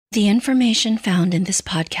The information found in this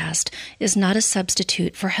podcast is not a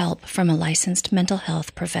substitute for help from a licensed mental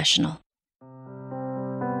health professional.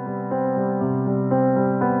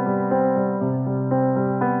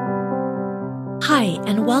 Hi,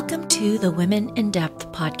 and welcome to the Women in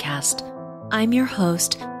Depth podcast. I'm your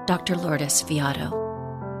host, Dr. Lourdes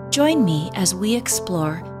Viado. Join me as we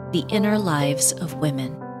explore the inner lives of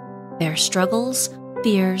women, their struggles,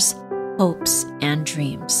 fears, hopes, and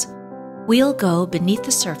dreams. We'll go beneath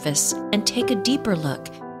the surface and take a deeper look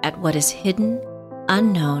at what is hidden,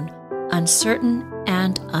 unknown, uncertain,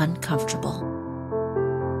 and uncomfortable.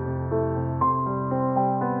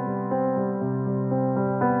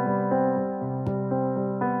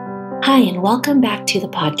 Hi, and welcome back to the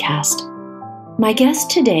podcast. My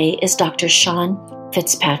guest today is Dr. Sean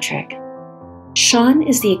Fitzpatrick. Sean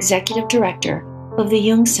is the executive director of the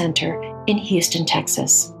Jung Center in Houston,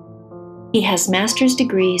 Texas. He has master's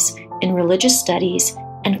degrees in religious studies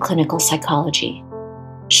and clinical psychology.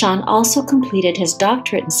 Sean also completed his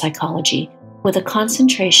doctorate in psychology with a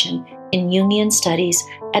concentration in Jungian studies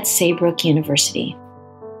at Saybrook University.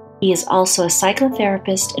 He is also a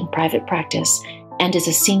psychotherapist in private practice and is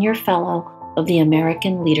a senior fellow of the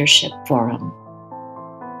American Leadership Forum.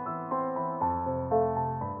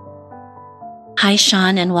 Hi,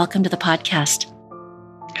 Sean, and welcome to the podcast.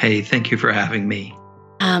 Hey, thank you for having me.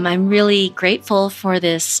 I'm really grateful for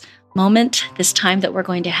this moment, this time that we're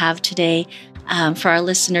going to have today. For our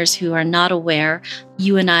listeners who are not aware,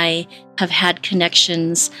 you and I have had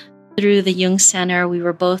connections through the Jung Center. We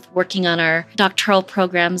were both working on our doctoral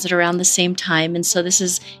programs at around the same time. And so this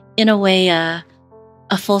is, in a way, a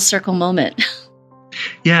full circle moment.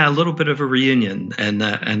 Yeah, a little bit of a reunion, and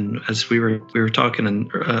as we were talking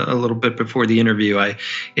a little bit before the interview,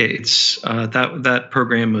 that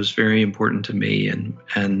program was very important to me,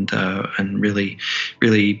 and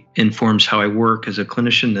really informs how I work as a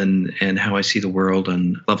clinician and how I see the world.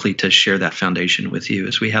 And lovely to share that foundation with you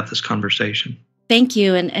as we have this conversation. Thank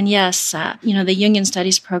you, and yes, the Jungian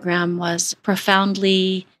Studies program was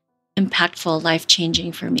profoundly impactful,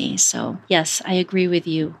 life-changing for me. So yes, I agree with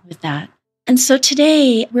you with that. And so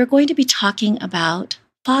today we're going to be talking about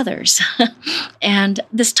fathers. And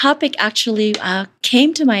this topic actually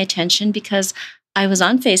came to my attention because I was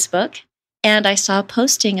on Facebook and I saw a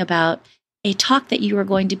posting about a talk that you were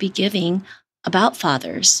going to be giving about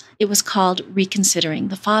fathers. It was called Reconsidering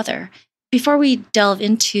the Father. Before we delve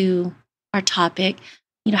into our topic,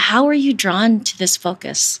 how are you drawn to this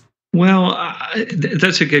focus? Well,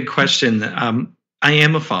 that's a good question. I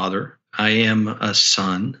am a father. I am a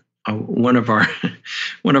son. One of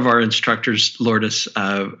our instructors, Lourdes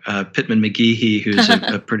Pittman McGehee, who's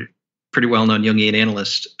a pretty well-known Jungian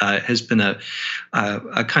analyst, has been a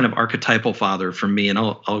kind of archetypal father for me, and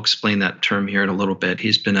I'll explain that term here in a little bit.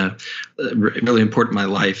 He's been really important in my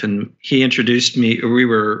life, and he introduced me. We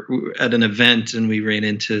were at an event, and we ran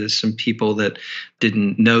into some people that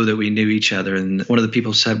didn't know that we knew each other, and one of the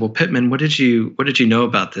people said, "Well, Pittman, what did you know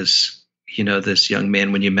about this young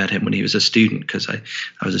man when you met him when he was a student?" Because I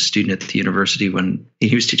was a student at the university when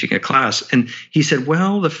he was teaching a class. And he said,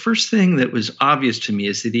 "Well, the first thing that was obvious to me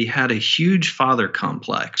is that he had a huge father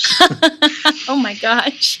complex." Oh my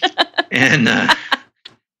gosh. And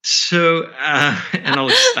so I'll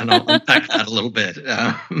unpack that a little bit.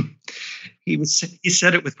 He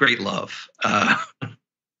said it with great love.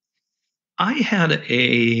 I had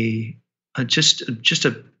just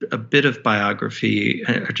a bit of biography,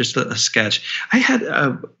 or just a sketch. I had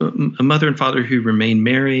a mother and father who remained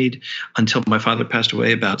married until my father passed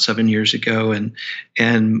away about 7 years ago, and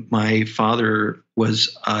my father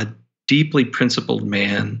was a deeply principled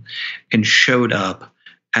man and showed up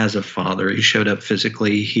as a father. He showed up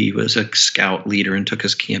physically. He was a scout leader and took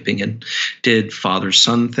us camping and did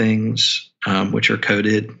father-son things, which are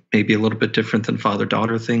coded maybe a little bit different than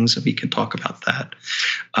father-daughter things, and we can talk about that,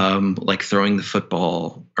 like throwing the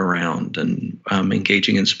football around and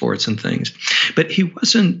engaging in sports and things. But he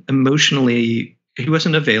wasn't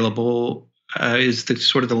available, is the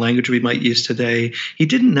sort of the language we might use today. He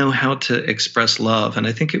didn't know how to express love, and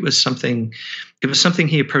I think it was something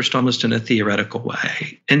he approached almost in a theoretical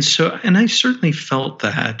way. And I certainly felt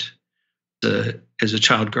that as a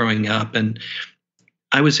child growing up, and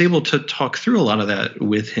I was able to talk through a lot of that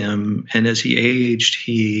with him. And as he aged,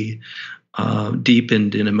 he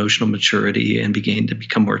deepened in emotional maturity and began to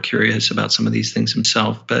become more curious about some of these things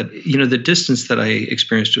himself. But, the distance that I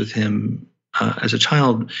experienced with him as a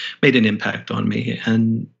child made an impact on me.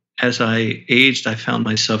 And as I aged, I found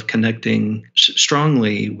myself connecting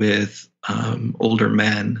strongly with older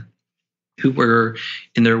men who were,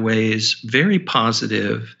 in their ways, very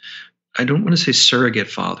positive. I don't want to say surrogate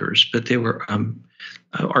fathers, but they were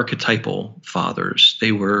archetypal fathers.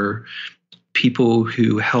 They were people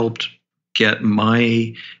who helped get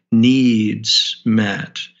my needs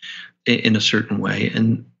met in a certain way.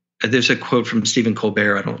 And there's a quote from Stephen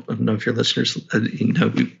Colbert. I don't know if your listeners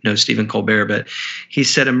know Stephen Colbert, but he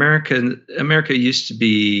said, America used to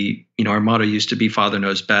be, our motto used to be "Father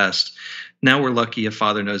knows best." Now we're lucky if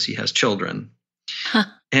father knows he has children. Huh.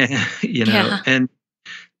 And, Yeah. and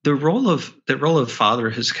the role of father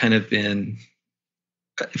has kind of been,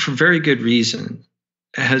 for very good reason,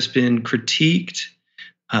 has been critiqued,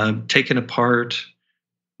 taken apart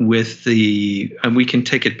with and we can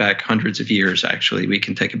take it back hundreds of years, actually. We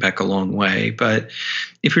can take it back a long way. But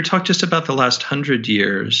if we talk just about the last 100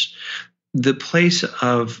 years, the place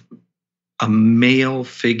of a male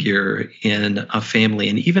figure in a family,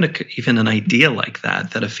 and even an idea like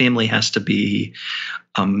that a family has to be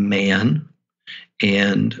a man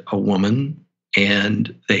and a woman,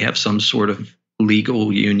 and they have some sort of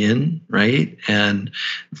legal union, right? And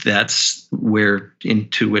that's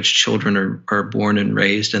into which children are born and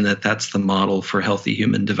raised, and that's the model for healthy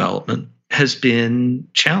human development, has been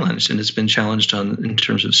challenged, and it's been challenged in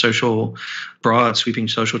terms of broad sweeping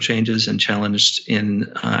social changes, and challenged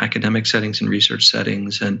in academic settings and research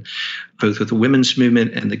settings, and both with the women's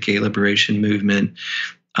movement and the gay liberation movement,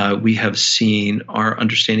 we have seen our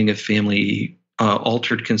understanding of family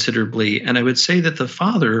altered considerably. And I would say that the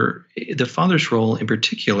father's role in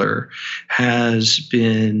particular has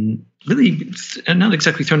been really not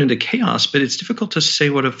exactly thrown into chaos, but it's difficult to say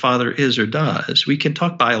what a father is or does. We can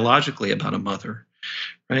talk biologically about a mother,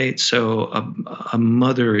 right? So a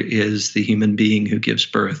mother is the human being who gives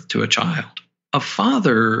birth to a child. A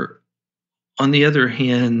father, on the other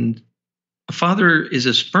hand, a father is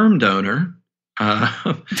a sperm donor.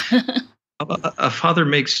 A father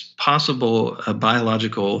makes possible a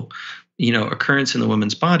biological, occurrence in the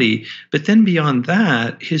woman's body. But then beyond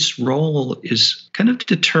that, his role is kind of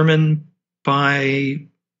determined by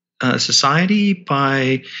society,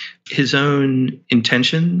 by his own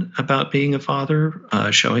intention about being a father,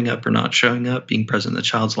 showing up or not showing up, being present in the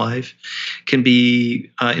child's life, can be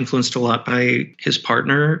influenced a lot by his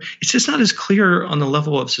partner. It's just not as clear on the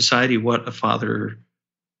level of society what a father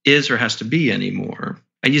is or has to be anymore.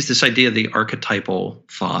 I use this idea of the archetypal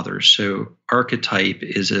father. So archetype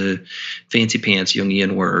is a fancy pants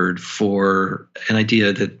Jungian word for an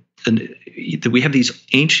idea that we have these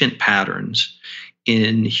ancient patterns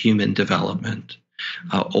in human development.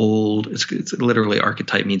 It's literally,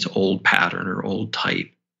 archetype means old pattern or old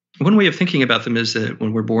type. One way of thinking about them is that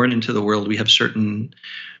when we're born into the world, we have certain,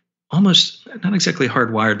 almost not exactly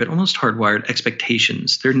hardwired, but almost hardwired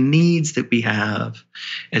expectations. They're needs that we have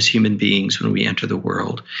as human beings when we enter the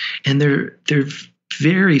world. And they're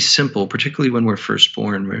very simple, particularly when we're first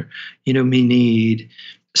born, where, we need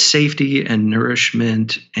safety and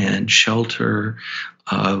nourishment and shelter.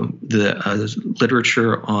 The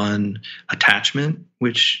literature on attachment,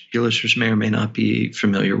 which your listeners may or may not be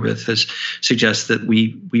familiar with, suggests that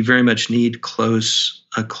we very much need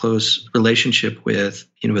a close relationship with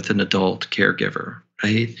an adult caregiver,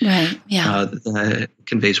 right? Right. Yeah. That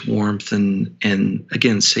conveys warmth and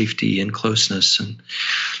again, safety and closeness, and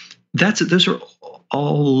those are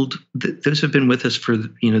old. Those have been with us for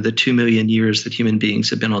the 2 million years that human beings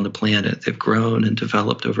have been on the planet. They've grown and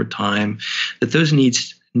developed over time. That those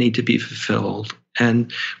needs need to be fulfilled,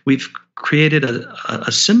 and we've created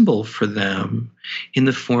a symbol for them in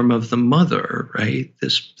the form of the mother. Right.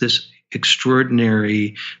 This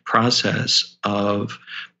extraordinary process of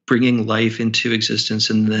bringing life into existence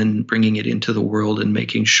and then bringing it into the world and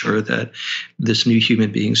making sure that this new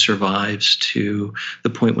human being survives to the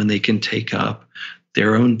point when they can take up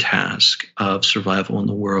their own task of survival in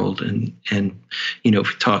the world. And if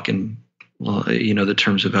we talk in the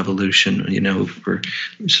terms of evolution, we're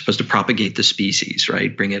supposed to propagate the species,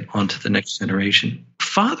 right? Bring it onto the next generation.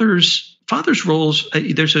 Fathers' roles.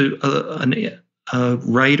 There's a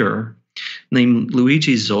writer named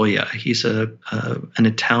Luigi Zoya. He's an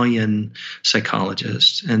Italian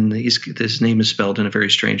psychologist, and his name is spelled in a very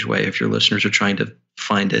strange way. If your listeners are trying to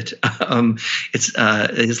find it,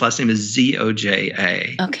 it's his last name is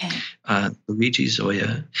Zoja. Okay. Luigi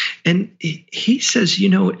Zoya, and he says,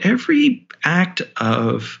 every act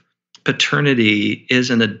of paternity is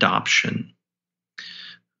an adoption.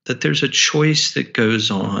 That there's a choice that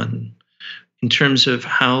goes on in terms of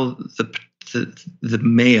how the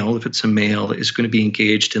male, if it's a male, is going to be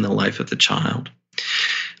engaged in the life of the child,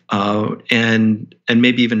 and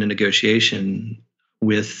maybe even a negotiation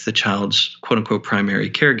with the child's quote unquote primary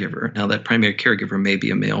caregiver. Now, that primary caregiver may be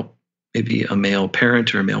a male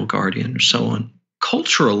parent or a male guardian or so on.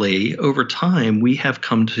 culturally, over time, we have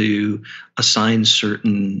come to assign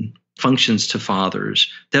certain functions to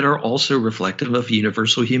fathers that are also reflective of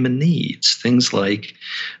universal human needs. Things like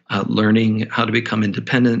learning how to become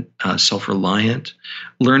independent, self-reliant,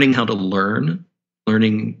 learning how to learning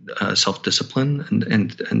self-discipline,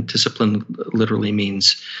 and discipline literally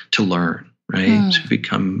means to learn, right? To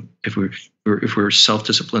become, if we're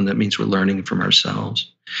self-disciplined, that means we're learning from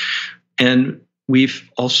ourselves. And we've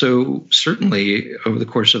also certainly, over the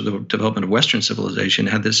course of the development of Western civilization,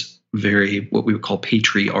 had this very, what we would call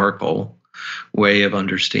patriarchal way of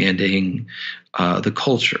understanding the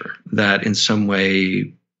culture, that in some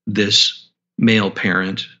way this male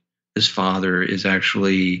parent, this father, is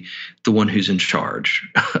actually the one who's in charge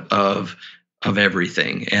of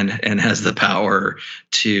everything and has the power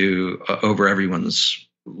to over everyone's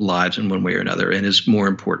lives in one way or another, and is more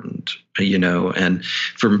important, and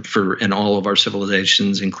for in all of our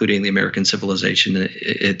civilizations, including the American civilization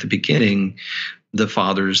at the beginning, the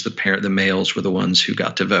fathers, the males were the ones who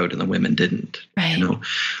got to vote and the women didn't, right.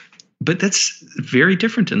 But that's very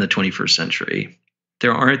different in the 21st century.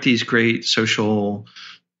 There aren't these great social,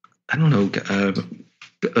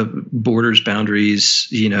 borders, boundaries,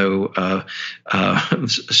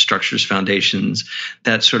 structures, foundations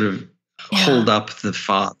that sort of hold up the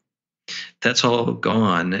father. That's all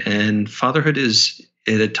gone. And fatherhood is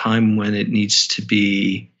at a time when it needs to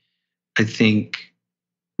be, I think,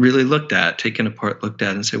 really taken apart, looked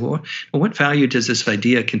at, and say, well, what value does this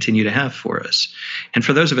idea continue to have for us? And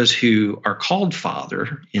for those of us who are called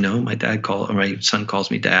father, my son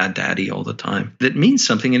calls me daddy all the time. That means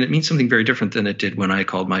something, and it means something very different than it did when I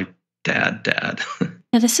called my dad.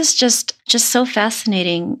 Yeah, this is just so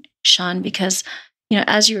fascinating, Sean, because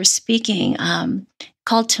as you were speaking,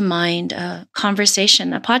 called to mind a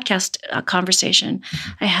podcast conversation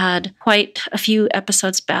I had quite a few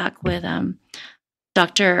episodes back with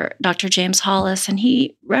Dr. James Hollis, and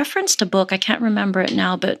he referenced a book. I can't remember it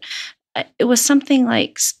now, but it was something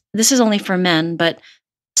like, this is only for men, but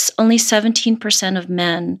only 17% of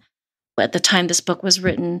men at the time this book was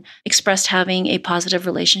written expressed having a positive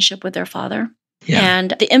relationship with their father. Yeah.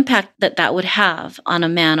 And the impact that would have on a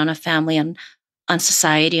man, on a family, on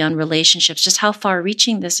society, on relationships, just how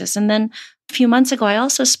far-reaching this is. And then a few months ago, I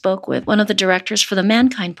also spoke with one of the directors for the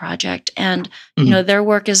Mankind Project, and their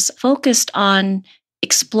work is focused on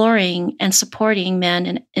exploring and supporting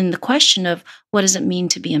men in the question of what does it mean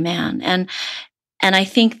to be a man. And I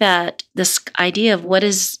think that this idea of what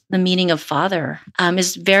is the meaning of father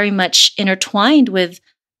is very much intertwined with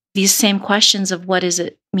these same questions of what does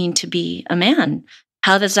it mean to be a man?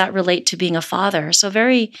 How does that relate to being a father? So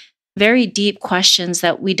very, very deep questions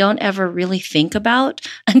that we don't ever really think about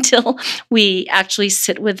until we actually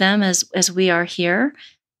sit with them as we are here.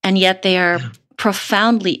 And yet they are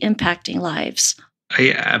profoundly impacting lives.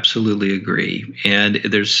 I absolutely agree. And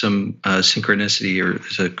there's some synchronicity, or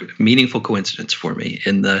there's a meaningful coincidence for me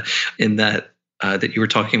in that you were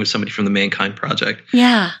talking with somebody from the Mankind Project.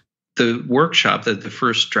 Yeah. The workshop, the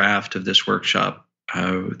first draft of this workshop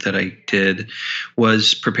that I did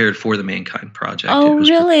was prepared for the Mankind Project. Oh,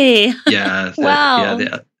 really? Wow.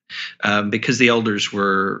 Because the elders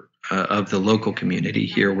were of the local community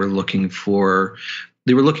here were looking for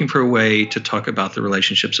a way to talk about the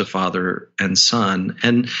relationships of father and son.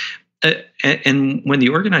 And when the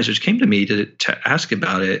organizers came to me to ask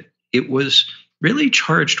about it, it was really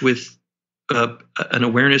charged with an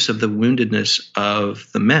awareness of the woundedness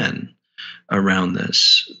of the men around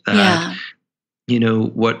this. That,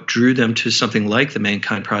 what drew them to something like the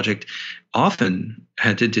Mankind Project often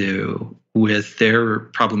had to do with their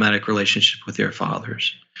problematic relationship with their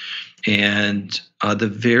fathers, and the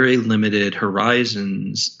very limited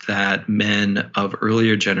horizons that men of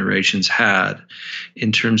earlier generations had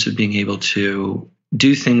in terms of being able to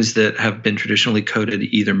do things that have been traditionally coded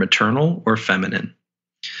either maternal or feminine.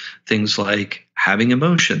 Things like having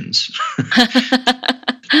emotions,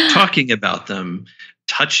 talking about them,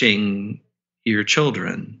 touching your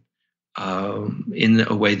children in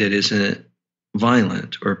a way that isn't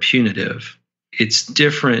violent or punitive. It's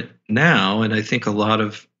different now, and I think a lot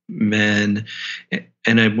of men,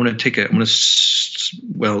 and let me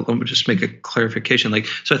just make a clarification.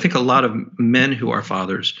 So I think a lot of men who are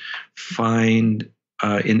fathers find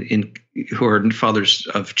who are fathers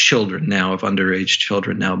of children now, of underage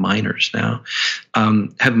children now, minors now,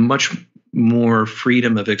 have much more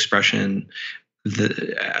freedom of expression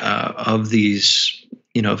of these,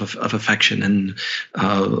 of affection and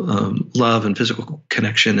love and physical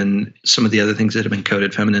connection and some of the other things that have been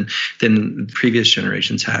coded feminine than previous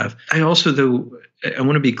generations have. I also, though, I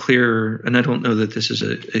want to be clear, and I don't know that this is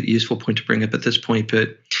a useful point to bring up at this point,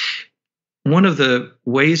 but one of the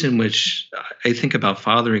ways in which I think about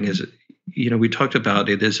fathering is, we talked about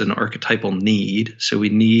it as an archetypal need. So we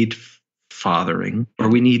need fathering, or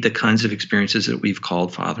we need the kinds of experiences that we've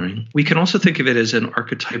called fathering. We can also think of it as an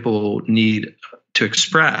archetypal need to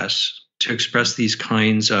express these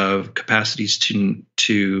kinds of capacities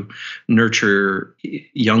to nurture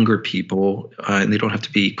younger people. And they don't have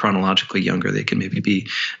to be chronologically younger. They can maybe be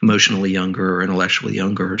emotionally younger or intellectually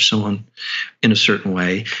younger or so on in a certain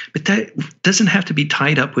way. But that doesn't have to be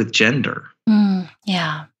tied up with gender.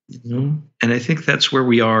 Yeah. And I think that's where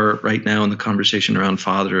we are right now in the conversation around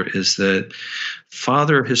father, is that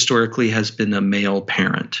father historically has been a male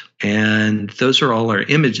parent. And those are all our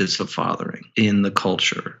images of fathering in the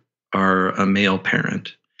culture, are a male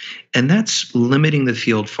parent. And that's limiting the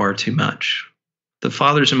field far too much. The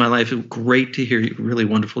fathers in my life, it's great to hear you, really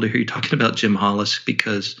wonderful to hear you talking about Jim Hollis,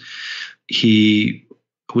 because he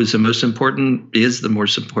was the most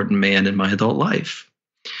important man in my adult life.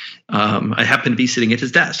 I happen to be sitting at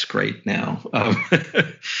his desk right now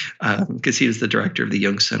because he was the director of the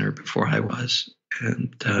Jung Center before I was.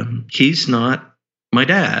 And he's not my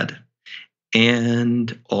dad.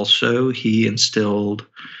 And also he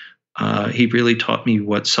really taught me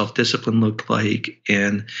what self-discipline looked like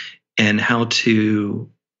and how to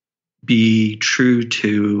be true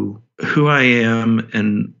to who I am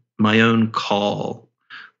and my own call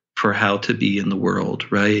for how to be in the world,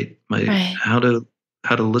 right?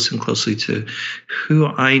 How to listen closely to who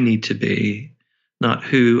I need to be, not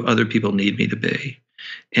who other people need me to be,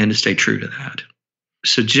 and to stay true to that.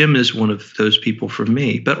 So Jim is one of those people for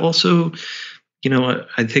me. But also,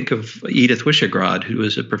 I think of Edith Wishegrad, who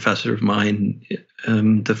was a professor of mine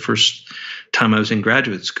the first time I was in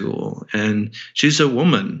graduate school. And she's a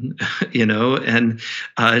woman, and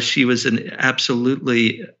she was an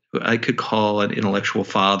absolutely, I could call an intellectual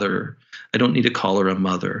father. I don't need to call her a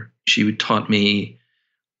mother. She taught me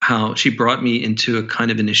how she brought me into a kind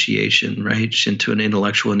of initiation, right? Into an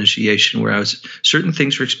intellectual initiation where certain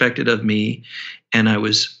things were expected of me, and I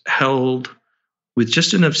was held with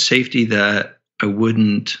just enough safety that I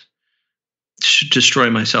wouldn't destroy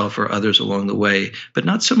myself or others along the way, but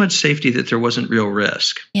not so much safety that there wasn't real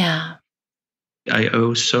risk. Yeah. I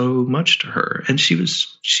owe so much to her, and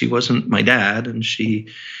she wasn't my dad, and she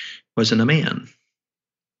wasn't a man.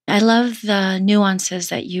 I love the nuances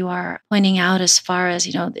that you are pointing out as far as,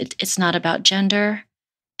 it's not about gender,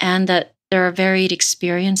 and that there are varied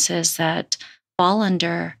experiences that fall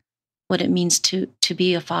under what it means to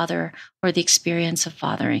be a father, or the experience of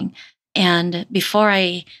fathering. And before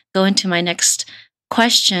I go into my next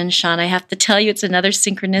question, Sean, I have to tell you it's another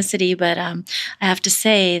synchronicity, but I have to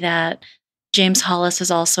say that James Hollis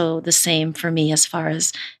is also the same for me as far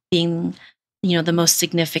as being the most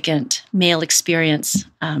significant male experience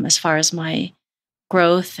as far as my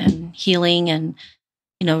growth and healing, and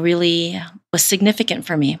really was significant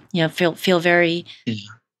for me. Feel very,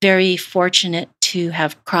 very fortunate to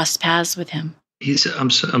have crossed paths with him. I'm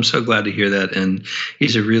so glad to hear that, and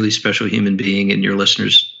he's a really special human being. And your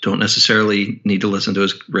listeners don't necessarily need to listen to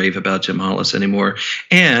us rave about Jim Hollis anymore.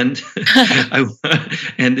 And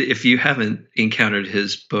and if you haven't encountered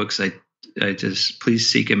his books, I just please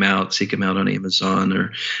seek him out on Amazon,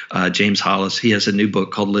 or James Hollis. He has a new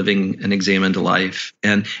book called Living an Examined Life.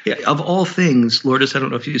 And of all things, Lourdes, I don't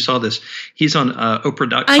know if you saw this. He's on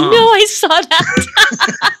Oprah.com. I know, I saw that.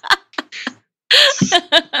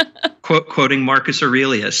 Quoting Marcus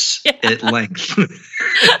Aurelius at length.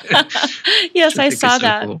 Yes, I saw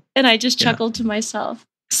that. Cool. And I just chuckled to myself.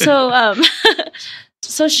 So,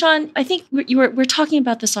 so Sean, I think we're talking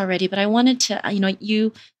about this already, but I wanted to,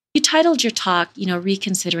 you titled your talk,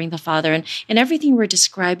 Reconsidering the Father, and everything we're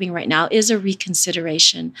describing right now is a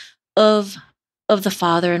reconsideration of the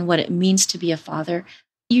father and what it means to be a father.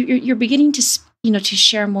 You're beginning to, to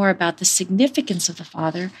share more about the significance of the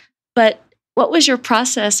father, but what was your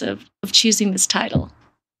process of choosing this title?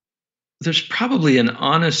 There's probably an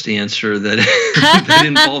honest answer that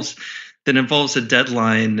involves a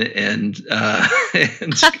deadline and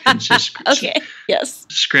just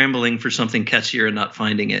scrambling for something catchier and not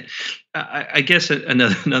finding it. I guess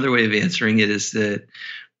another way of answering it is that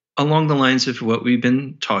along the lines of what we've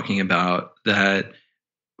been talking about, that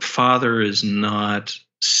father is not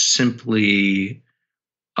simply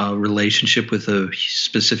a relationship with a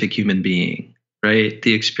specific human being, right?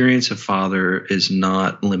 The experience of father is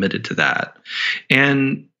not limited to that.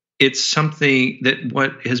 And it's something that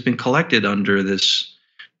what has been collected under this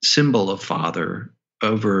symbol of father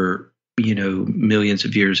over, millions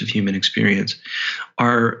of years of human experience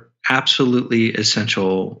are absolutely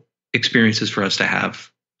essential experiences for us to have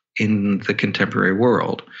in the contemporary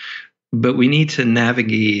world. But we need to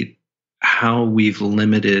navigate how we've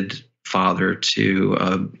limited father to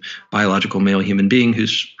a biological male human being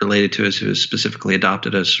who's related to us, who has specifically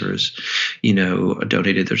adopted us, or has,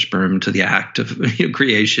 donated their sperm to the act of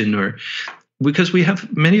creation, or because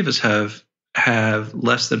many of us have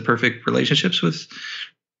less than perfect relationships with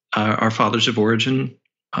our fathers of origin,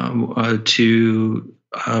 to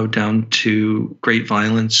down to great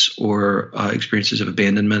violence or experiences of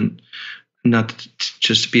abandonment. Not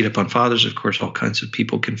just to beat up on fathers, of course, all kinds of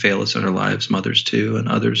people can fail us in our lives, mothers too, and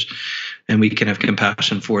others, and we can have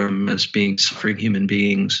compassion for them as being suffering human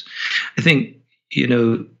beings. I think,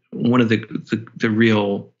 one of the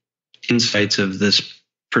real insights of this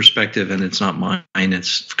perspective, and it's not mine, it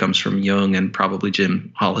comes from Jung, and probably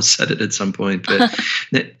Jim Hollis said it at some point, but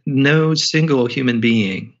that no single human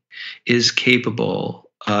being is capable,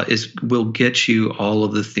 will get you all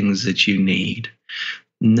of the things that you need.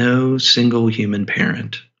 No single human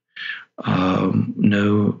parent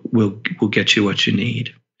will get you what you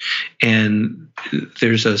need. And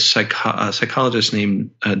there's a psychologist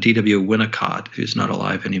named D.W. Winnicott, who's not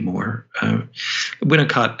alive anymore.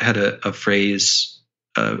 Winnicott had a phrase,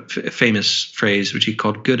 a famous phrase, which he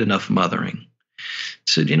called good enough mothering. He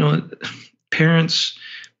said, parents,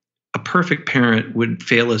 a perfect parent would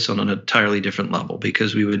fail us on an entirely different level,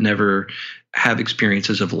 because we would never have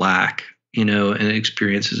experiences of lack, and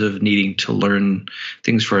experiences of needing to learn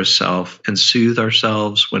things for ourselves and soothe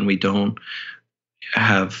ourselves when we don't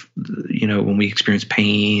have, when we experience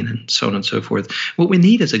pain and so on and so forth. What we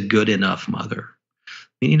need is a good enough mother.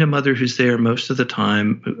 We need a mother who's there most of the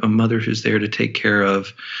time, a mother who's there to take care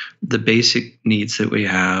of the basic needs that we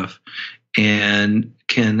have, and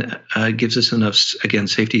gives us enough, again,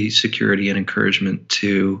 safety, security, and encouragement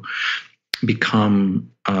to become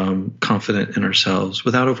confident in ourselves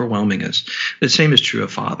without overwhelming us. The same is true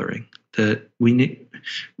of fathering, that we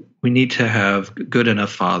need to have good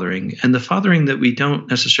enough fathering, and the fathering that we don't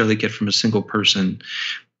necessarily get from a single person,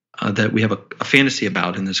 that we have a fantasy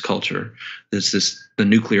about in this culture. There's the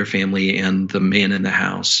nuclear family and the man in the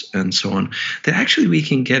house and so on, that actually we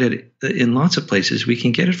can get it in lots of places. We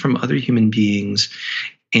can get it from other human beings,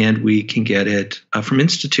 and we can get it from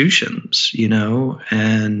institutions,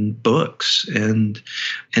 and books and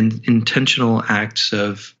intentional acts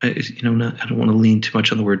of, I don't want to lean too much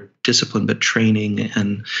on the word discipline, but training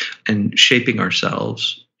and shaping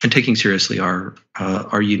ourselves and taking seriously our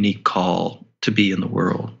unique call to be in the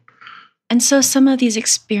world. And so some of these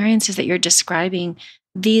experiences that you're describing,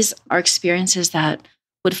 these are experiences that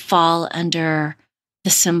would fall under the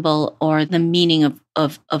symbol or the meaning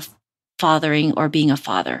of fathering or being a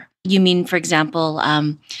father. You mean, for example,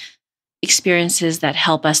 experiences that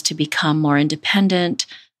help us to become more independent,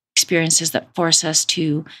 experiences that force us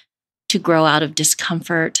to grow out of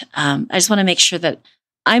discomfort. I just want to make sure that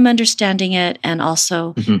I'm understanding it, and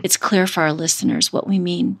also it's clear for our listeners what we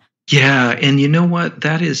mean. Yeah, and you know what?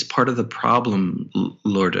 That is part of the problem,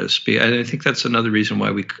 Lourdes. I think that's another reason why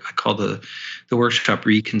I call the workshop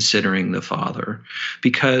Reconsidering the Father,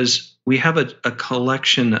 because we have a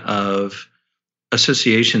collection of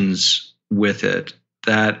associations with it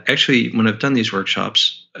that actually, when I've done these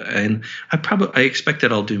workshops, and I expect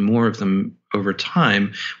that I'll do more of them over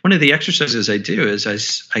time, one of the exercises I do is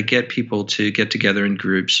I get people to get together in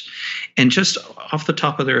groups and just off the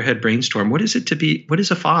top of their head brainstorm, what is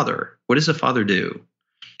a father? What does a father do?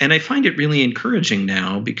 And I find it really encouraging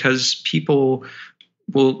now, because people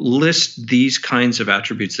will list these kinds of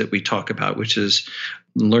attributes that we talk about, which is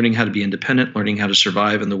learning how to be independent, learning how to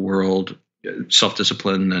survive in the world,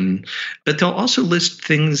 self-discipline, but they'll also list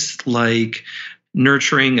things like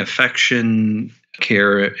nurturing, affection,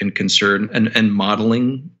 care, and concern, and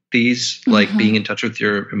modeling these, like being in touch with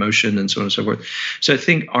your emotion and so on and so forth. So I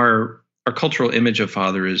think our cultural image of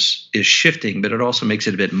father is shifting, but it also makes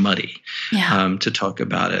it a bit muddy to talk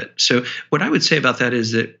about it. So what I would say about that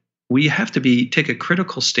is that we have to take a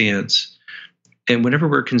critical stance. And whenever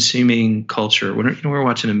we're consuming culture, whenever we're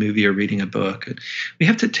watching a movie or reading a book, we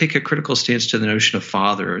have to take a critical stance to the notion of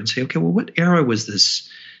father and say, okay, well, what era was this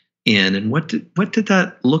in? And what did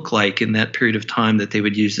that look like in that period of time that they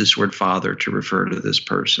would use this word father to refer to this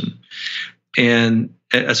person? And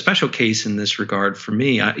a special case in this regard for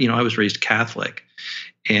me, I was raised Catholic.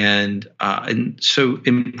 And so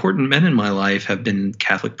important men in my life have been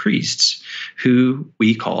Catholic priests who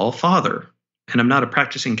we call father. And I'm not a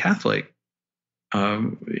practicing Catholic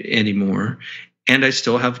anymore, and I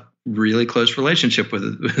still have really close relationship with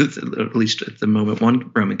at least at the moment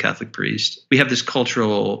one Roman Catholic priest. We have this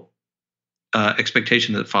cultural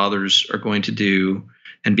expectation that fathers are going to do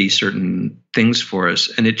and be certain things for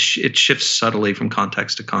us, and it shifts subtly from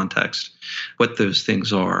context to context what those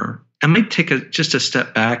things are. I might take just a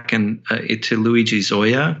step back and to Luigi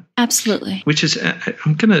Zoya. Absolutely. Which is,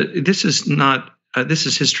 this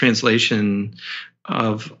is his translation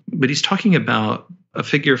of, but he's talking about a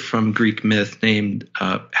figure from Greek myth named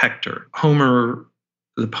Hector. Homer,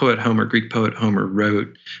 the poet Homer, Greek poet Homer,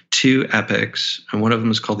 wrote two epics, and one of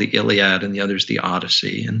them is called the Iliad and the other is the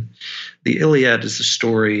Odyssey. And the Iliad is the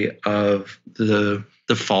story of the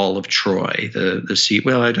fall of Troy, the siege.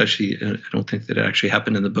 Well, I don't think that it actually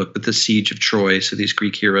happened in the book, but the siege of Troy. So these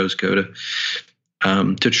Greek heroes go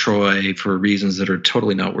to Troy for reasons that are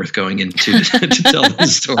totally not worth going into to tell the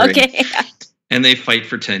story. Okay. And they fight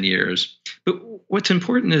for 10 years. But what's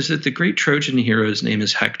important is that the great Trojan hero's name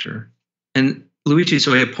is Hector. And Luigi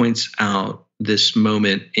Zoya points out this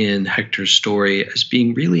moment in Hector's story as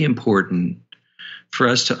being really important for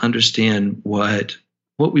us to understand what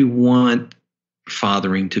we want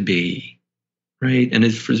fathering to be, right?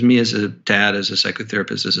 And for me as a dad, as a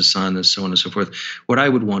psychotherapist, as a son, as so on and so forth, what I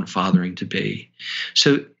would want fathering to be.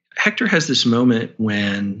 So Hector has this moment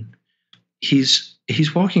when he's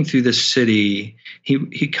walking through this city.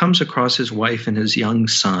 He comes across his wife and his young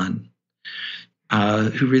son,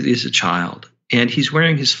 who really is a child. And he's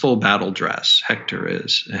wearing his full battle dress. Hector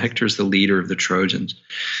is the leader of the Trojans.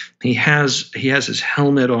 He has his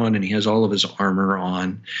helmet on and he has all of his armor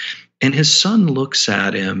on. And his son looks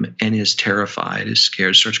at him and is terrified, is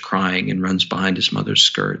scared, starts crying and runs behind his mother's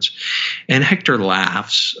skirts. And Hector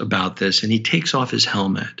laughs about this and he takes off his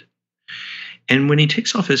helmet. And when he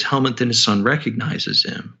takes off his helmet, then his son recognizes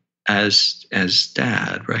him as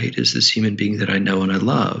dad, right? As this human being that I know and I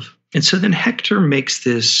love. And so then Hector makes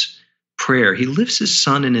this prayer. He lifts his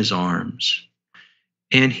son in his arms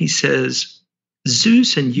and he says,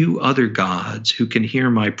 Zeus and you other gods who can hear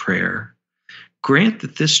my prayer, grant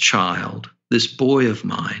that this child, this boy of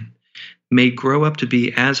mine, may grow up to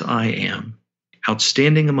be as I am,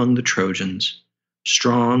 outstanding among the Trojans,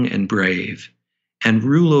 strong and brave, and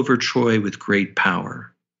rule over Troy with great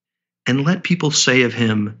power. And let people say of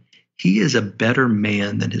him, he is a better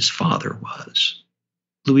man than his father was.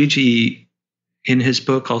 Luigi, in his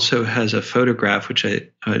book, also has a photograph, which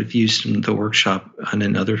I've used in the workshop and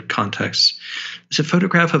in other contexts. It's a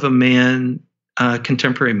photograph of a man,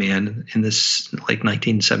 contemporary man in this like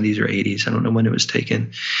 1970s or 80s. I don't know when it was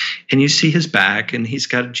taken. And you see his back and he's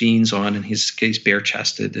got jeans on and he's bare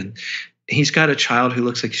chested and he's got a child who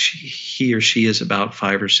looks like he or she is about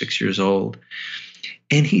 5 or 6 years old.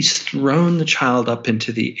 And he's thrown the child up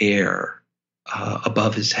into the air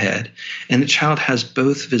above his head. And the child has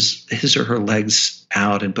both of his or her legs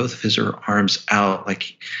out and both of his or her arms out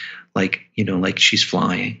like she's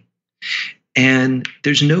flying. And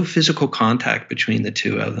there's no physical contact between the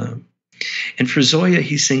two of them. And for Zoya,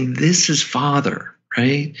 he's saying, this is father,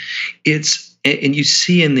 right? And you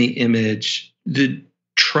see in the image the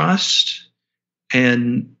trust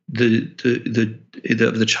and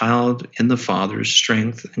the child in the father's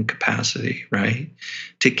strength and capacity, right,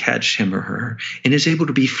 to catch him or her, and is able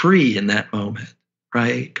to be free in that moment,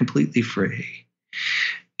 right, completely free.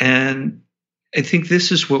 And I think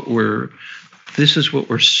this is what we're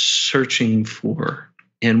searching for,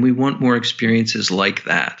 and we want more experiences like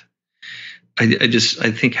that.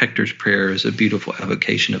 I think Hector's prayer is a beautiful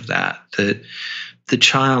evocation of that. That the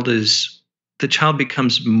child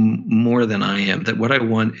becomes more than I am. That what I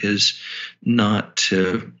want is not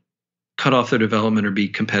to cut off their development or be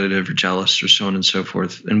competitive or jealous or so on and so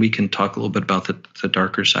forth. And we can talk a little bit about the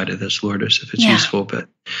darker side of this, Lourdes, if it's useful.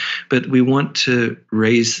 But we want to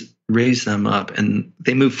raise them up, and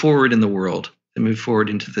they move forward in the world. They move forward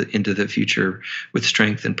into the future with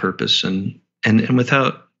strength and purpose and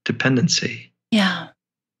without dependency. Yeah.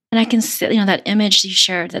 And I can see, that image you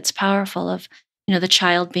shared that's powerful of, the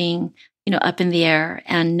child being, up in the air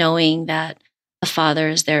and knowing that the father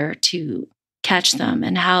is there to catch them,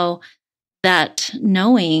 and how that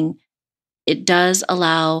knowing, it does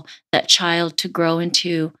allow that child to grow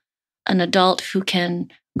into an adult who can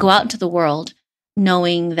go out into the world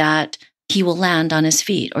knowing that he will land on his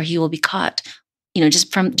feet or he will be caught,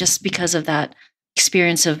 just because of that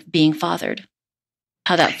experience of being fathered,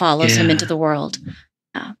 how that follows him into the world.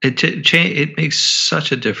 Yeah. It makes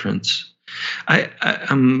such a difference. I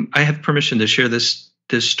have permission to share this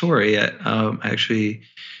story.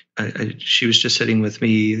 She was just sitting with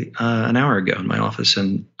me an hour ago in my office,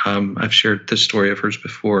 and I've shared this story of hers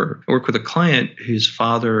before. I work with a client whose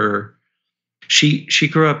father, she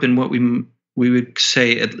grew up in what we would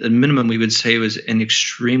say, at a minimum, we would say was an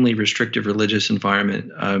extremely restrictive religious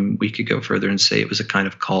environment. We could go further and say it was a kind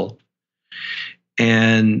of cult.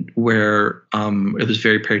 and where it was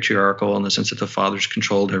very patriarchal in the sense that the fathers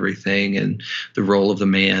controlled everything, and the role of the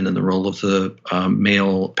man and the role of the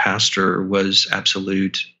male pastor was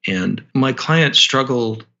absolute. And my client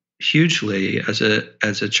struggled hugely as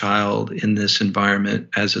a child in this environment,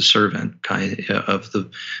 as a servant kind of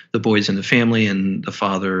the boys in the family and the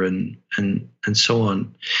father and so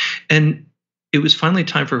on. And it was finally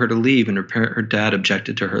time for her to leave, and her dad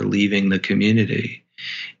objected to her leaving the community.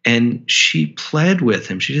 And she pled with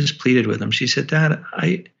him. She just pleaded with him. She said, "Dad,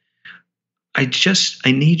 I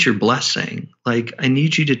need your blessing. Like, I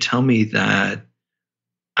need you to tell me that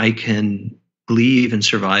I can leave and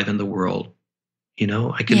survive in the world.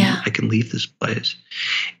 I can leave this place."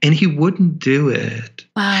 And he wouldn't do it.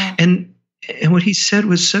 Wow. And what he said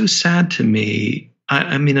was so sad to me.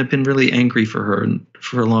 I mean, I've been really angry for her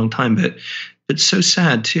for a long time, but so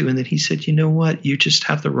sad too. And then he said, "You know what? You just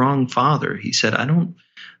have the wrong father." He said, I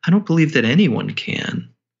don't believe that anyone can."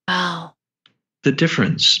 Wow. The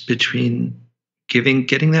difference between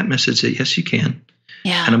getting that message that yes, you can.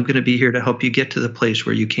 Yeah. And I'm going to be here to help you get to the place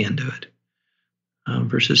where you can do it,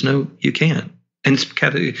 versus no, you can't. And it's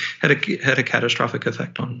had a catastrophic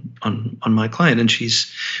effect on my client. And she's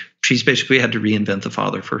basically had to reinvent the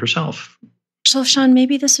father for herself. So, Sean,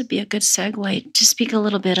 maybe this would be a good segue to speak a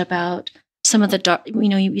little bit about some of the dark,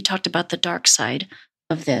 you talked about the dark side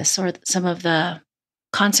of this, or some of the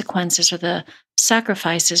consequences or the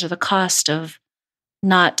sacrifices or the cost of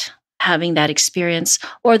not having that experience,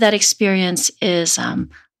 or that experience is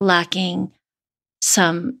lacking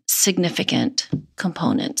some significant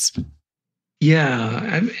components.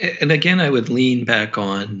 Yeah. And again, I would lean back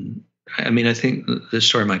on, I think the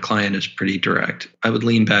story of my client is pretty direct. I would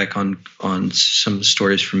lean back on some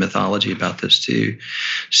stories from mythology about this too.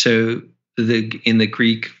 So in the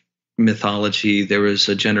Greek mythology, there was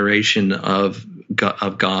a generation of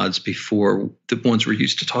gods before the ones we're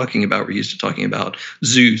used to talking about. We're used to talking about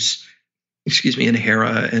Zeus, and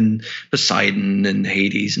Hera and Poseidon and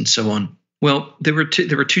Hades and so on. Well, there were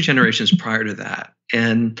two generations prior to that,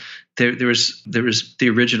 and there was the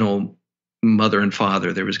original mother and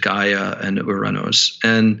father. There was Gaia and Uranos,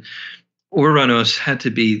 and Uranos had to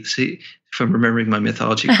be, if I'm remembering my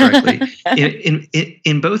mythology correctly,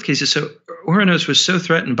 in both cases. So Uranos was so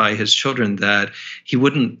threatened by his children that he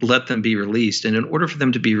wouldn't let them be released. And in order for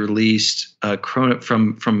them to be released,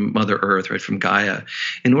 from Mother Earth, right, from Gaia,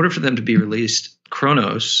 in order for them to be released,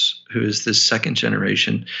 Kronos, who is this second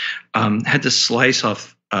generation, had to slice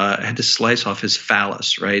off his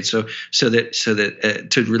phallus, right? So that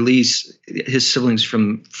to release his siblings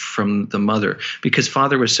from the mother, because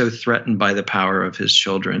father was so threatened by the power of his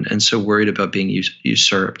children and so worried about being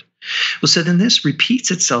usurped. Well, so then this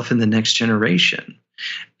repeats itself in the next generation,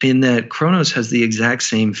 in that Kronos has the exact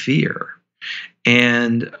same fear.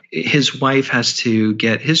 And his wife has to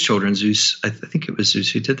get his children, Zeus, I think it was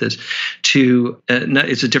Zeus who did this, to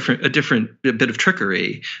it's a bit of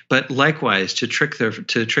trickery, but likewise to trick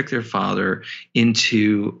their father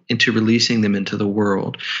into releasing them into the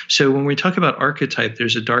world. So when we talk about archetype,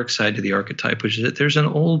 there's a dark side to the archetype, which is that there's an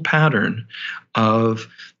old pattern of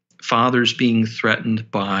fathers being threatened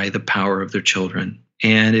by the power of their children.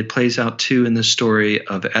 And it plays out too in the story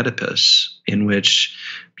of Oedipus, in which,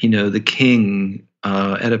 the king,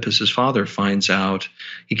 Oedipus's father, finds out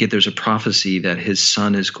there's a prophecy that his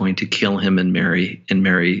son is going to kill him and marry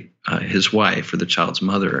his wife, or the child's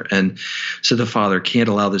mother. And so the father can't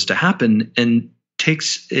allow this to happen, and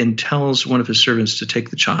tells one of his servants to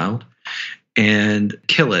take the child and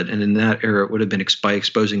kill it. And in that era, it would have been by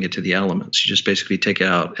exposing it to the elements. You just basically take it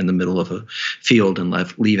out in the middle of a field and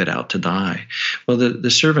leave it out to die. Well,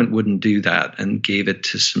 the servant wouldn't do that, and gave it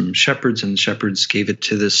to some shepherds, and the shepherds gave it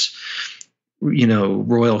to this,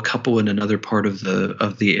 royal couple in another part of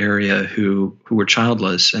the area who were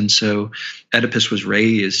childless. And so Oedipus was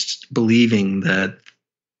raised believing that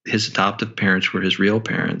his adoptive parents were his real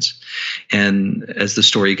parents. And as the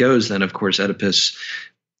story goes, then of course Oedipus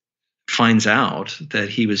finds out that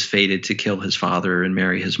he was fated to kill his father and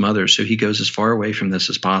marry his mother. So he goes as far away from this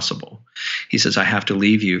as possible. He says, I have to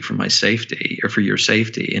leave you for my safety, or for your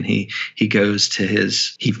safety. And he goes to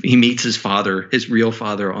he meets his father, his real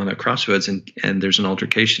father, on a crossroads, and there's an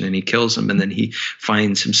altercation, and he kills him. And then he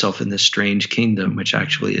finds himself in this strange kingdom, which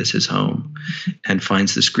actually is his home, and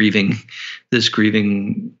finds this grieving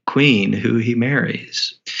queen who he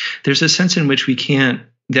marries. There's a sense in which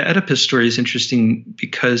the Oedipus story is interesting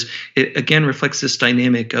because it again reflects this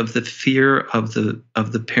dynamic of the fear of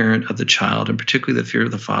the parent of the child, and particularly the fear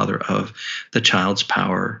of the father of the child's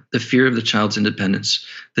power, the fear of the child's independence,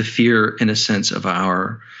 the fear, in a sense, of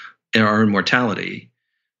our immortality,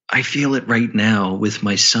 I feel it right now with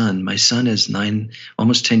my son. My son is 9,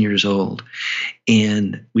 almost 10 years old.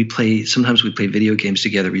 And sometimes we play video games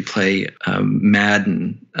together. We play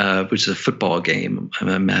Madden, which is a football game,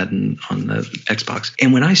 Madden on the Xbox.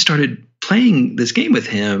 And when I started playing this game with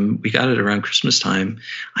him, we got it around Christmas time,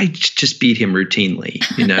 I just beat him routinely,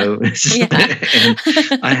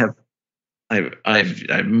 And I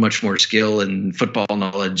have much more skill and football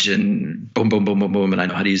knowledge and boom, boom, boom, boom, boom, and I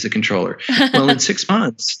know how to use the controller. Well, in 6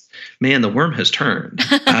 months, man, the worm has turned.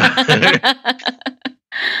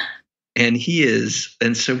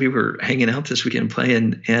 And so we were hanging out this weekend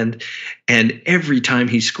playing, and every time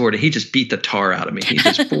he scored, he just beat the tar out of me. He beat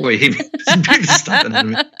the stuff out of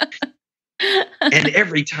me. And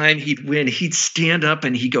every time he'd win, he'd stand up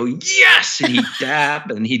and he'd go, yes, and he'd dab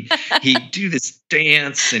and he'd do this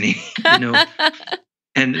dance, and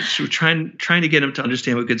and so trying to get him to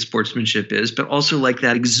understand what good sportsmanship is, but also like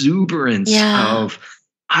that exuberance of,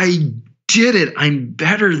 I did it, I'm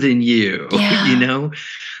better than you.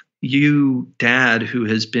 You, Dad, who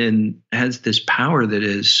has this power that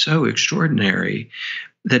is so extraordinary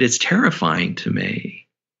that it's terrifying to me.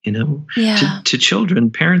 To children,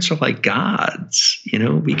 parents are like gods.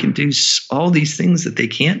 We can do all these things that they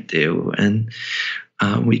can't do, and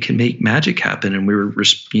we can make magic happen. And we're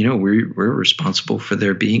responsible for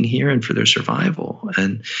their being here and for their survival.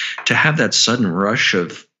 And to have that sudden rush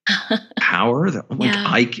of power that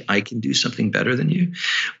I can do something better than you.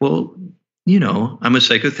 Well, I'm a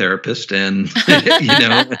psychotherapist, and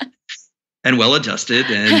and well-adjusted,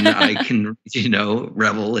 and I can,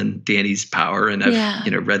 revel in Danny's power, and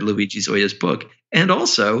I've, read Luigi Zoya's book, and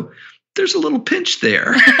also there's a little pinch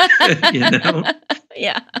there,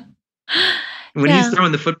 Yeah. When he's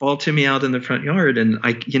throwing the football to me out in the front yard, and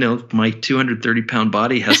my 230-pound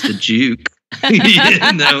body has to juke, he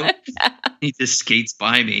just skates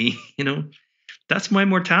by me, that's my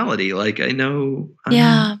mortality. Like, I know,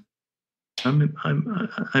 I'm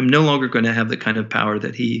no longer going to have the kind of power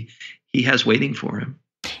that he has waiting for him.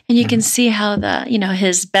 And you can see how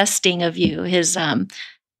his besting of you, his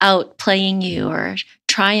outplaying you or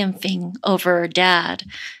triumphing over Dad,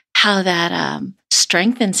 how that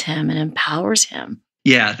strengthens him and empowers him.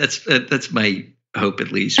 Yeah, that's my hope,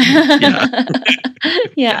 at least.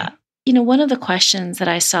 Yeah. One of the questions that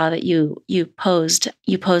I saw that you posed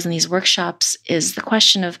in these workshops is the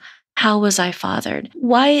question of, how was I fathered?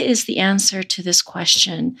 Why is the answer to this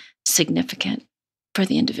question significant for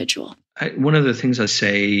the individual? One of the things I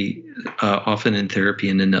say often in therapy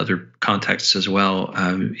and in other contexts as well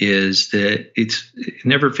is that it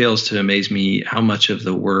never fails to amaze me how much of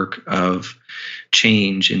the work of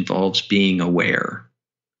change involves being aware.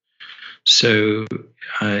 So,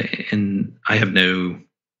 and I have no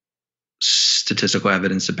statistical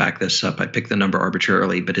evidence to back this up. I picked the number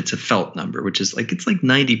arbitrarily, but it's a felt number, which is it's like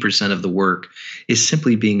 90% of the work is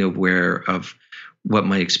simply being aware of what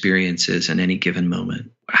my experience is in any given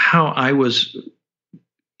moment. How I was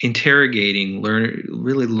interrogating,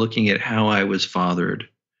 really looking at how I was fathered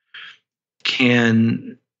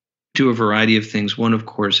can do a variety of things. One, of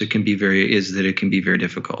course, it can be very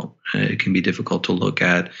difficult. It can be difficult to look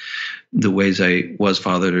at the ways I was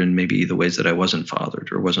fathered and maybe the ways that I wasn't fathered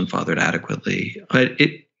or wasn't fathered adequately. But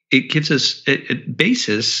it gives us a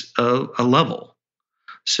basis, a level,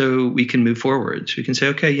 so we can move forward. So we can say,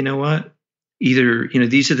 okay, you know what? Either,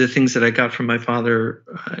 these are the things that I got from my father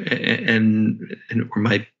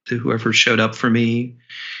or whoever showed up for me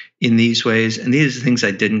in these ways, and these are the things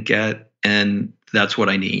I didn't get, and that's what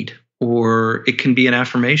I need. Or it can be an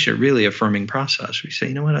affirmation, really affirming process. We say,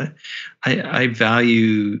 you know what, I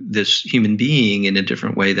value this human being in a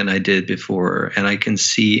different way than I did before, and I can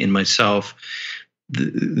see in myself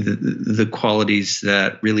the qualities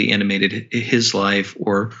that really animated his life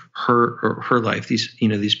or her life.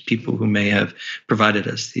 These people who may have provided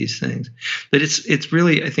us these things. But it's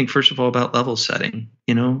really, I think, first of all, about level setting.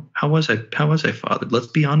 How was I fathered? Let's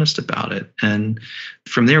be honest about it, and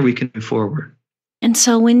from there we can move forward. And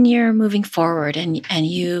so when you're moving forward and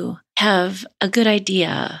you have a good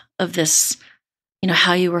idea of this,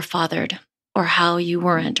 how you were fathered or how you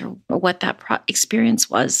weren't, or what that experience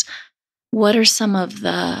was, what are some of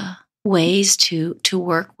the ways to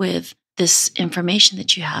work with this information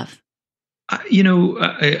that you have?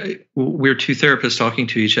 We're two therapists talking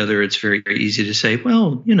to each other. It's very, very easy to say,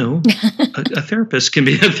 well, a therapist can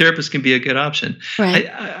be a good option. Right.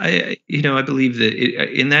 I believe that,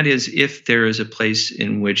 and that is if there is a place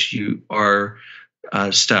in which you are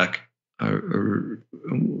stuck or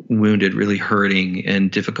wounded, really hurting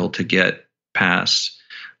and difficult to get past,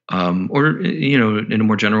 or in a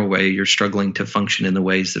more general way, you're struggling to function in the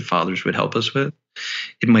ways that fathers would help us with,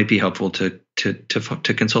 it might be helpful to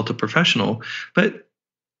consult a professional. But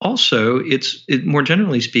also, more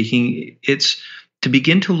generally speaking, it's to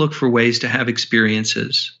begin to look for ways to have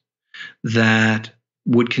experiences that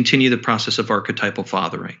would continue the process of archetypal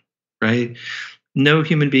fathering, right? No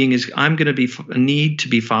human being I'm going to need to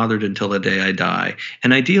be fathered until the day I die.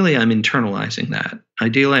 And ideally, I'm internalizing that.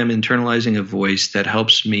 Ideally, I'm internalizing a voice that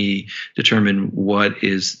helps me determine what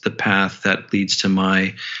is the path that leads to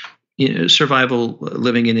my survival,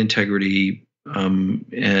 living in integrity,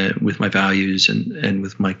 with my values and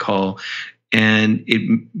with my call. And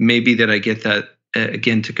it may be that I get that.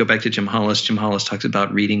 Again, to go back to Jim Hollis talks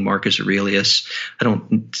about reading Marcus Aurelius.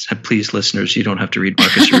 Please, listeners, you don't have to read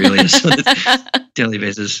Marcus Aurelius on a daily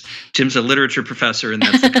basis. Jim's a literature professor, and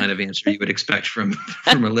that's the kind of answer you would expect from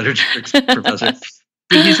a literature professor.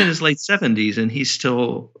 But he's in his late 70s, and he's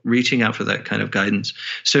still reaching out for that kind of guidance.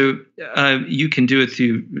 So you can do it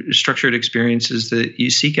through structured experiences that you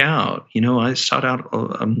seek out. I sought out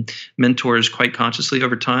mentors quite consciously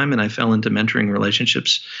over time, and I fell into mentoring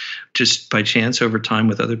relationships just by chance over time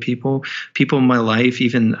with other people. People in my life,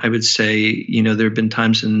 even I would say, there have been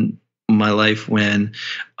times in my life when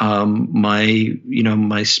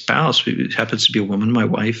my spouse, who happens to be a woman, my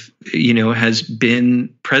wife, has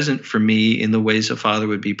been present for me in the ways a father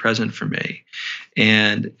would be present for me,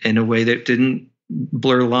 and in a way that didn't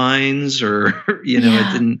blur lines or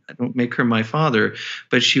I don't make her my father,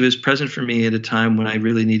 but she was present for me at a time when I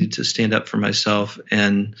really needed to stand up for myself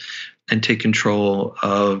and take control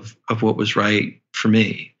of what was right for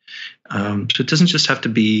me. So it doesn't just have to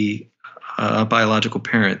be a biological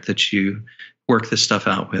parent that you work this stuff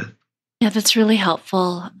out with. Yeah, that's really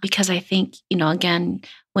helpful, because I think, again,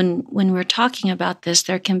 when we're talking about this,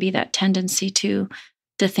 there can be that tendency to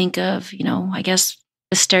think of, I guess,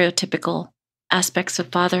 the stereotypical aspects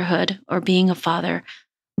of fatherhood or being a father,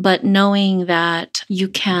 but knowing that you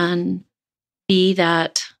can be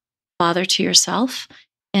that father to yourself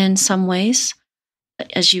in some ways,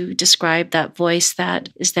 as you described, that voice that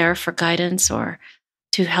is there for guidance or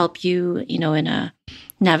to help you,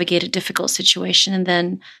 navigate a difficult situation. And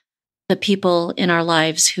then the people in our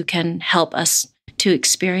lives who can help us to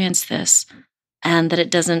experience this, and that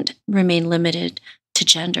it doesn't remain limited to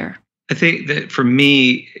gender. I think that for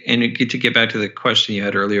me, and to get back to the question you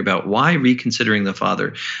had earlier about why reconsidering the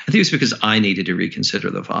father, I think it's because I needed to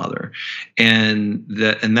reconsider the father, and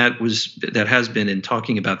that has been in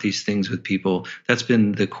talking about these things with people. That's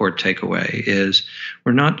been the core takeaway: is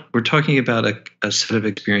we're talking about a set of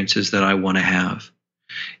experiences that I want to have,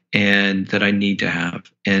 and that I need to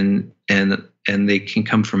have, and they can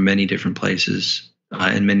come from many different places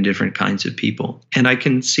and many different kinds of people, and I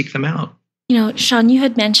can seek them out. Sean, you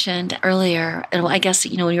had mentioned earlier, and I guess,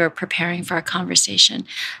 when you were preparing for our conversation,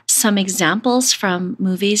 some examples from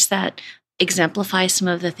movies that exemplify some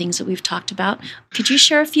of the things that we've talked about. Could you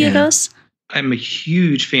share a few of those? I'm a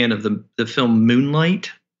huge fan of the film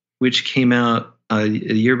Moonlight, which came out a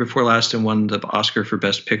year before last and won the Oscar for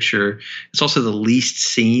Best Picture. It's also the least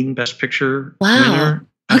seen Best Picture winner.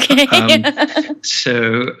 Okay.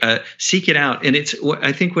 So seek it out. And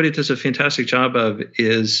I think what it does a fantastic job of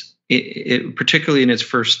is, it particularly in its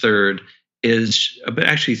first third, but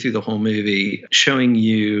actually through the whole movie, showing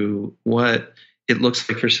you what it looks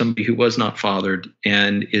like for somebody who was not fathered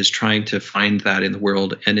and is trying to find that in the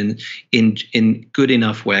world, and in good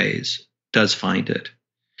enough ways does find it.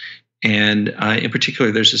 And in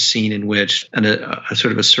particular, there's a scene in which a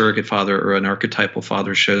sort of a surrogate father or an archetypal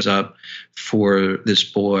father shows up for this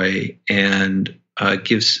boy and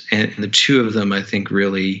and the two of them, I think,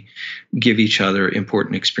 really give each other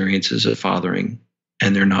important experiences of fathering,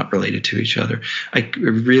 and they're not related to each other. I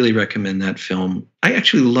really recommend that film. I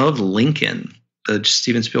actually love Lincoln, the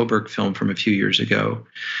Steven Spielberg film from a few years ago,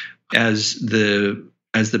 as the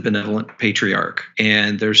benevolent patriarch.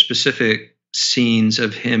 And there's specific scenes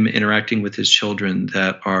of him interacting with his children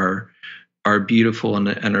that are beautiful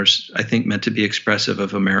and are, I think, meant to be expressive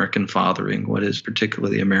of American fathering, what is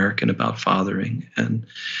particularly American about fathering. And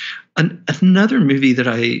another movie that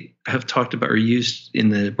I have talked about or used in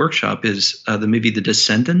the workshop is the movie The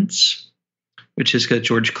Descendants, which has got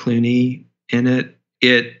George Clooney in it.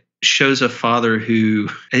 It shows a father who,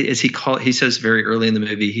 as he says very early in the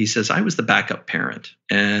movie, he says, "I was the backup parent,"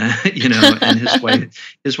 and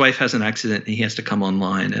his wife has an accident and he has to come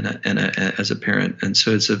online as a parent, and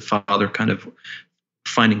so it's a father kind of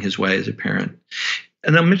finding his way as a parent.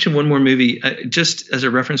 And I'll mention one more movie just as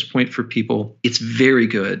a reference point for people. It's very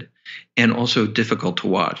good. and also difficult to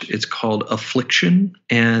watch. It's called Affliction,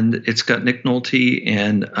 and it's got Nick Nolte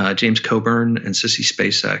and James Coburn and Sissy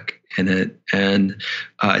Spacek in it. And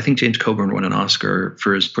I think James Coburn won an Oscar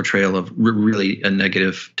for his portrayal of really a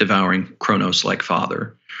negative, devouring Kronos-like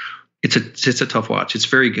father. It's a tough watch. It's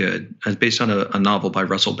very good. It's based on a novel by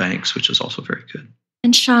Russell Banks, which is also very good.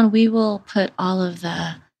 And Sean, we will put all of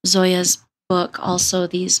the Zoya's book, also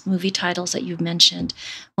these movie titles that you've mentioned.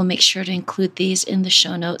 We'll make sure to include these in the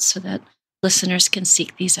show notes so that listeners can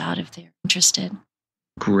seek these out if they're interested.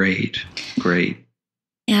 Great.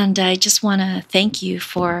 And I just want to thank you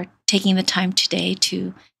for taking the time today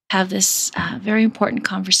to have this very important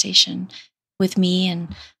conversation with me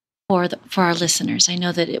and for our listeners. I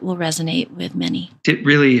know that it will resonate with many. It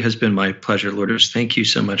really has been my pleasure, Lourdes. Thank you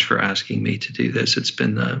so much for asking me to do this. It's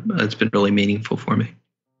been really meaningful for me.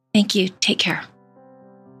 Thank you. Take care.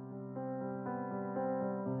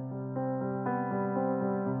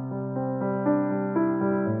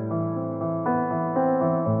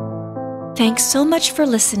 Thanks so much for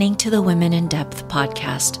listening to the Women in Depth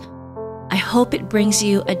podcast. I hope it brings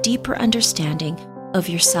you a deeper understanding of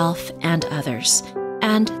yourself and others,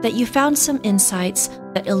 and that you found some insights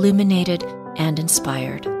that illuminated and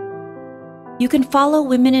inspired. You can follow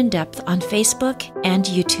Women in Depth on Facebook and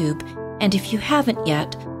YouTube, and if you haven't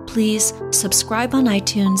yet, please subscribe on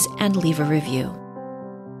iTunes and leave a review.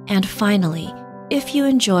 And finally, if you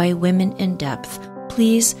enjoy Women in Depth,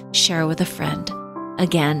 please share with a friend.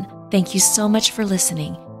 Again, thank you so much for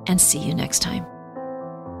listening, and see you next time.